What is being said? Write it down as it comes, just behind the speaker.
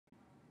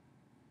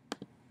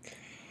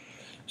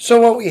So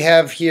what we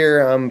have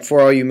here for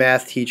all you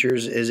math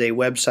teachers is a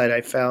website I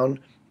found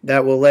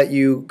that will let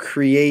you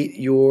create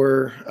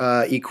your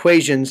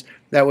equations.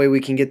 That way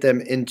we can get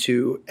them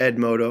into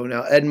Edmodo.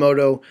 Now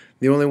Edmodo,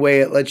 the only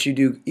way it lets you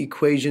do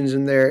equations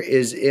in there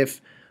is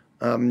if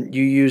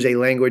you use a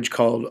language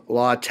called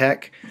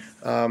LaTeX.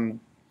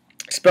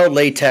 Spelled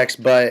latex,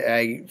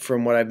 but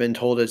from what I've been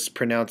told, it's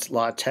pronounced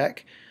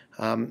LaTeX.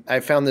 I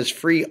found this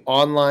free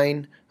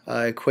online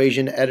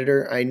equation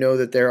editor. I know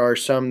that there are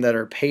some that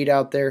are paid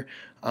out there,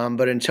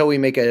 but until we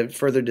make a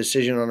further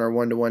decision on our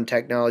one-to-one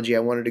technology, I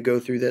wanted to go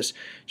through this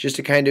just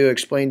to kind of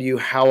explain to you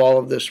how all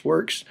of this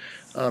works.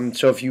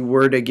 So if you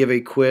were to give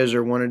a quiz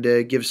or wanted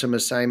to give some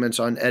assignments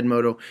on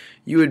Edmodo,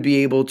 you would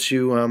be able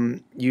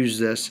to use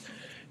this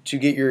to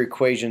get your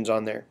equations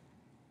on there.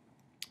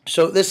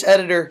 So this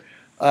editor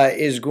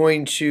is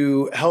going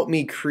to help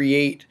me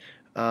create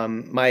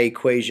my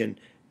equation.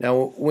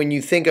 Now, when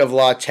you think of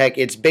LaTeX,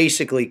 it's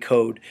basically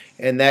code,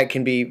 and that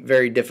can be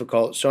very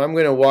difficult. So I'm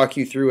going to walk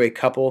you through a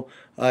couple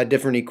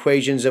different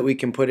equations that we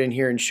can put in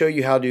here and show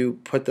you how to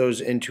put those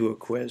into a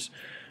quiz.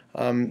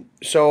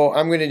 So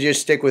I'm going to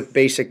just stick with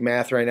basic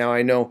math right now.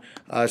 I know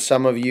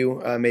some of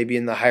you, maybe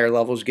in the higher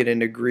levels, get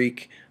into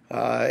Greek,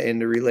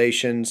 into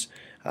relations,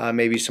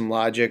 maybe some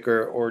logic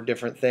or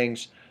different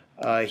things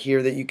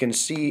here that you can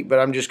see, but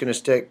I'm just going to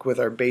stick with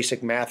our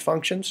basic math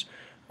functions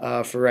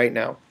for right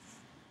now.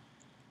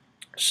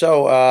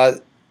 So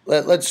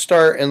let's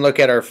start and look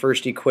at our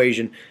first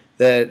equation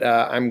that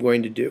I'm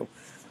going to do.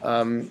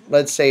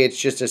 Let's say it's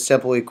just a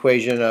simple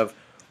equation of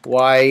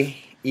y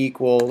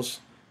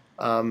equals,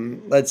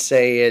 let's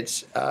say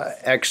it's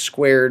x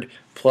squared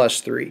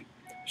plus 3.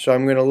 So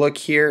I'm going to look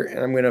here and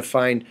I'm going to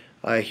find,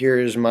 here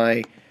is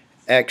my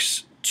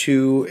x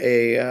to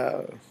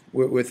a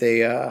with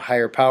a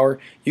higher power.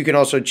 You can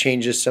also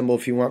change this symbol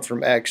if you want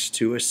from x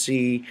to a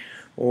c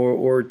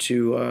or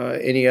to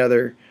any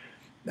other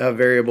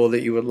variable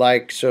that you would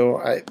like.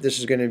 So this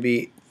is going to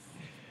be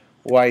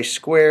y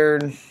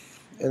squared,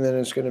 and then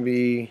it's going to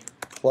be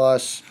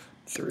plus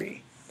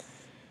 3.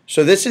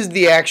 So this is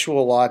the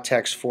actual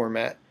LaTeX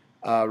format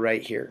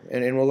right here.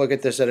 And we'll look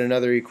at this at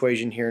another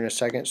equation here in a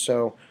second.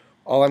 So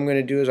all I'm going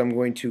to do is I'm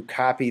going to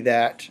copy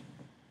that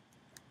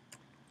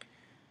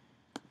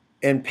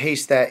and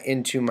paste that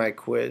into my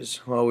quiz.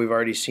 Well, we've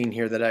already seen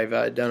here that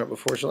I've done it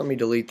before, so let me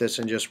delete this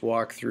and just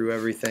walk through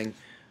everything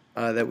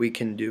that we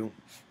can do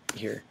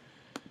here.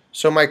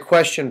 So my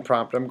question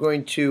prompt, I'm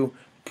going to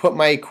put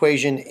my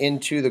equation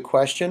into the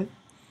question,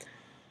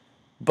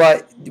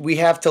 but we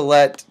have to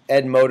let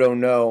Edmodo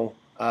know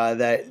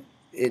that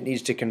it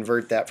needs to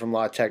convert that from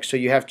LaTeX. So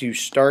you have to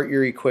start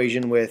your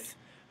equation with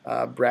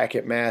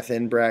bracket math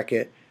in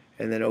bracket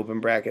and then open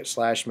bracket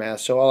slash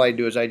math. So all I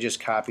do is I just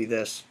copy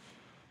this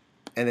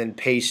and then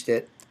paste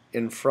it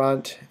in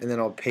front, and then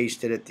I'll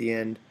paste it at the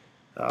end.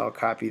 I'll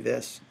copy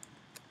this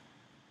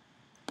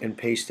and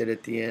paste it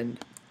at the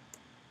end.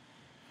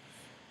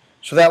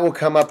 So that will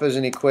come up as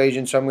an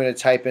equation. So I'm going to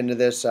type into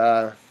this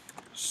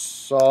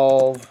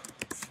solve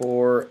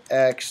for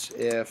x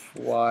if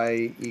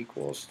y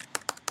equals,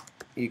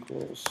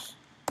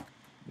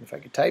 if I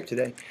could type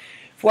today,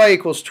 if y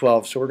equals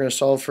 12. So we're going to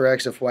solve for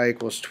x if y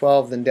equals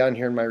 12. Then down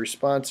here in my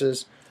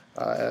responses,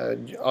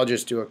 I'll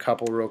just do a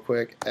couple real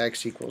quick.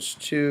 X equals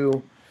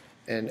 2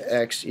 and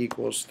x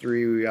equals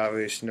 3. We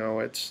obviously know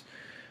it's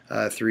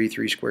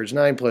 3 squared is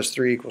 9 plus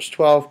 3 equals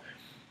 12.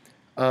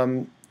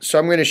 So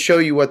I'm going to show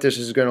you what this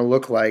is going to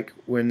look like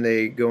when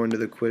they go into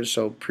the quiz.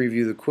 So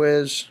preview the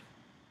quiz.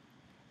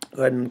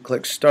 Go ahead and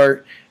click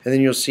start, and then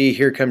you'll see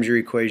here comes your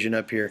equation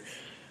up here.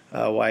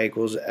 Y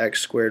equals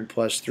x squared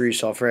plus 3,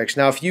 solve for x.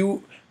 Now if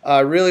you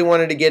really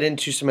wanted to get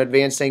into some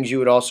advanced things, you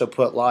would also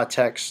put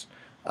LaTeX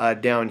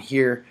down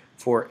here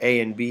for A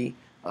and B.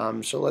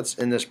 So let's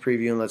end this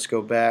preview and let's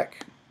go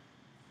back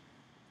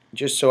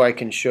just so I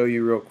can show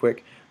you real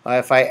quick.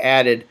 If I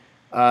added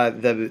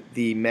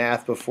the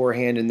math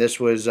beforehand and this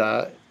was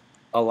a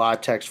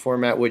LaTeX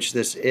format, which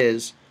this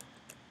is,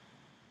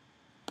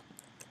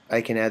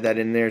 I can add that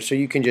in there. So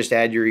you can just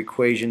add your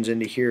equations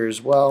into here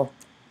as well.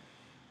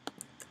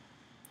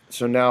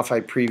 So now if I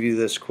preview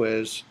this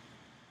quiz,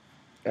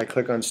 I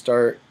click on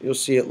start, you'll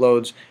see it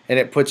loads and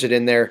it puts it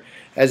in there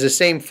as the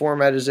same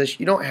format as this.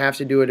 You don't have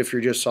to do it if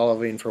you're just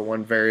solving for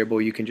one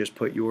variable. You can just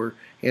put your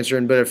answer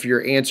in, but if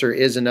your answer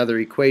is another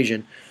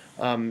equation,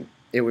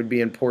 it would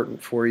be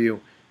important for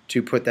you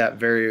to put that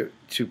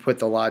to put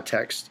the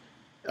LaTeX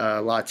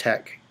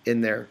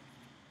in there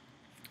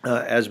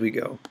as we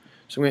go.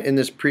 So I'm going to end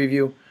this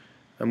preview.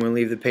 I'm going to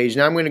leave the page.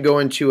 Now I'm going to go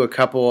into a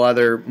couple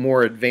other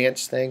more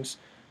advanced things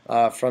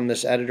from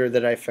this editor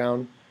that I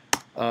found.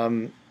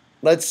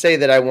 Let's say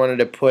that I wanted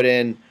to put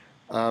in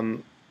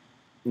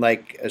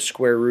like a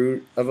square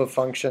root of a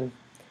function.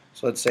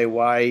 So let's say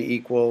y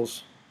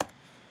equals,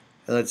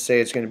 and let's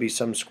say it's going to be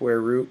some square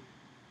root.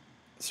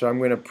 So I'm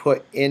going to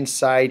put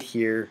inside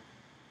here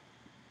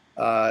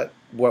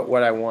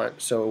what I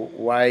want. So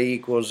y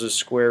equals the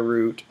square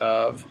root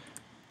of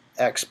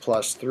x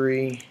plus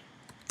 3.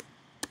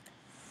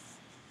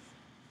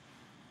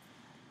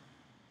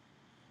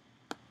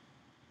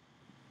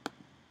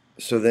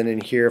 So then in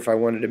here, if I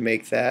wanted to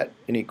make that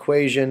an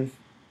equation,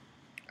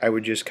 I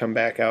would just come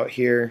back out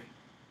here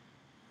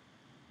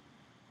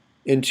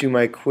into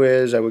my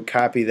quiz. I would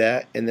copy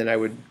that, and then I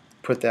would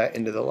put that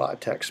into the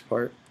LaTeX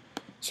part.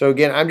 So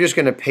again, I'm just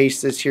going to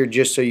paste this here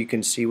just so you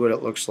can see what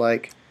it looks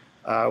like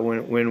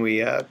when we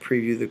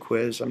preview the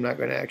quiz. I'm not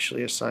going to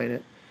actually assign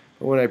it.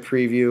 But when I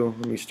preview,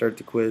 let me start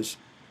the quiz,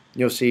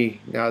 you'll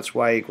see now it's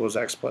y equals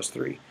x plus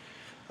 3.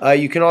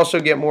 You can also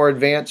get more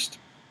advanced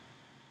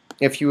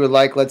if you would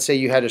like. Let's say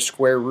you had a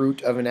square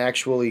root of an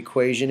actual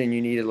equation and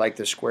you needed like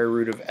the square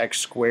root of x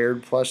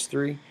squared plus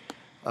 3.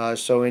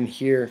 So in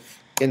here,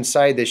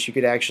 inside this, you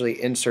could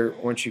actually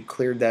insert, once you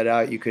cleared that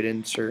out, you could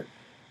insert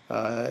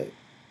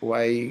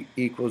y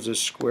equals the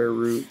square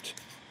root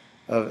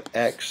of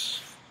x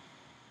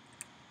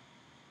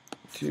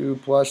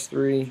 2 plus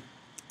 3.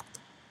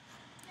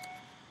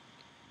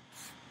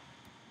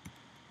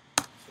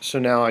 So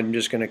now I'm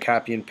just going to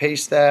copy and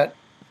paste that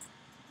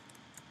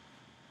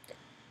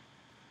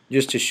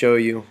just to show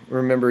you.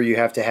 Remember, you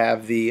have to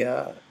have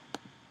the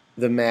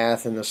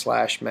math and the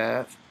slash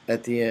math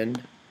at the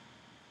end.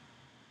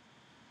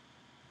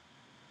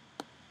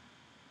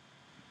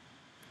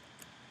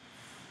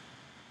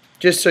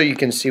 Just so you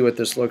can see what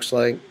this looks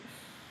like.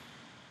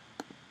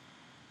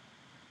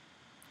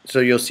 So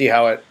you'll see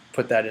how it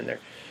put that in there.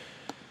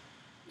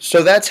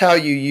 So that's how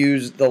you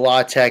use the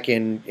LaTeX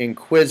in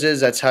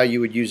quizzes. That's how you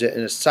would use it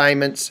in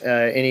assignments,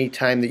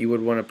 anytime that you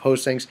would want to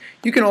post things.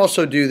 You can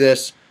also do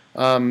this,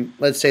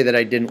 let's say that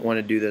I didn't want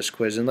to do this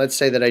quiz, and let's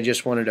say that I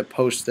just wanted to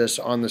post this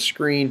on the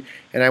screen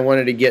and I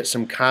wanted to get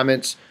some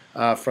comments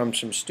from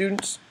some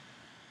students.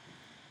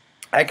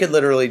 I could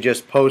literally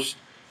just paste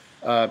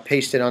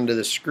it onto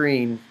the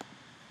screen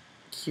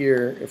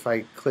here. If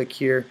I click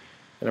here,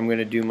 and I'm going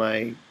to do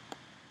my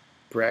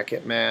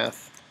bracket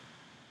math,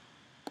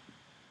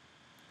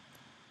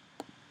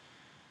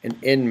 and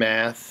in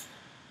math,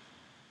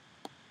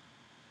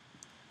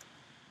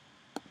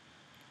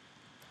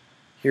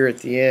 here at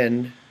the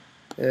end,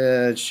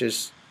 let's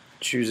just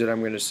choose it. I'm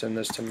going to send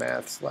this to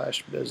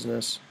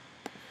math/business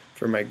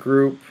for my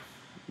group.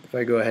 If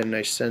I go ahead and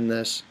I send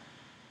this,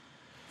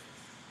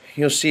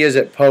 you'll see as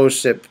it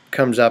posts, it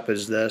comes up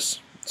as this.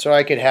 So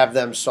I could have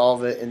them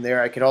solve it in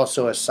there. I could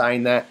also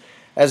assign that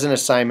as an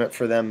assignment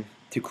for them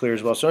to clear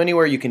as well. So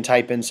anywhere you can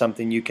type in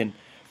something, you can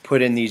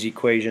put in these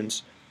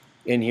equations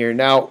in here.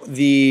 Now,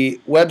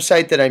 the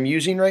website that I'm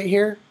using right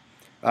here,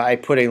 I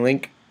put a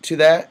link to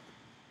that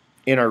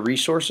in our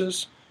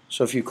resources.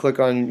 So if you click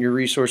on your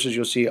resources,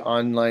 you'll see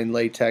Online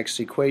LaTeX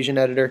Equation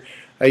Editor.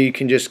 You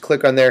can just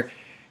click on there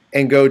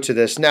and go to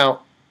this.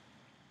 Now,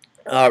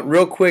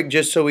 real quick,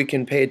 just so we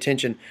can pay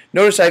attention,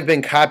 notice I've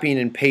been copying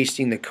and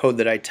pasting the code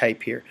that I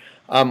type here.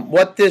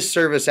 What this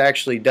service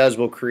actually does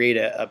will create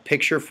a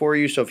picture for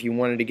you. So if you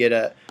wanted to get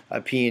a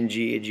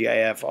PNG, a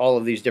GIF, all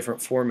of these different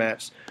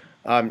formats,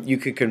 you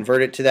could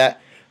convert it to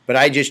that. But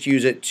I just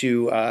use it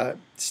to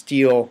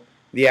steal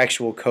the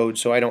actual code,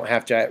 so I don't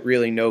have to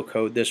really know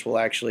code. This will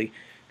actually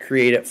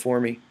create it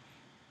for me.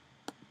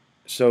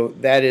 So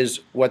that is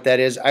what that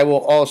is. I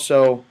will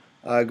also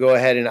go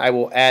ahead and I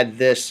will add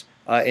this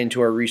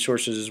into our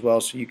resources as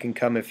well, so you can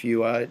come if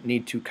you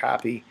need to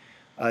copy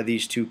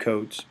these two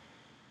codes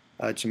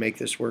to make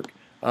this work.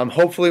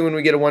 Hopefully when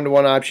we get a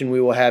one-to-one option, we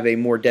will have a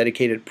more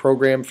dedicated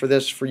program for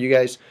this for you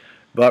guys.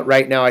 But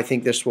right now I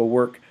think this will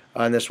work,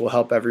 and this will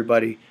help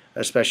everybody,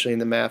 especially in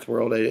the math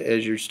world,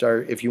 as you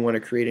start, if you want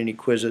to create any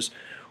quizzes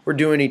or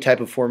do any type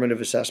of formative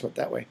assessment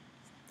that way.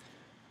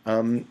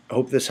 I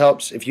hope this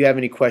helps. If you have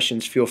any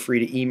questions, feel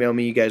free to email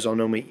me. You guys all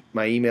know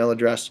my email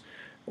address,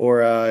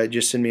 or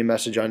just send me a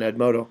message on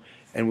Edmodo,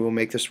 and we will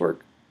make this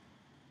work.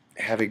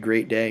 Have a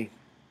great day.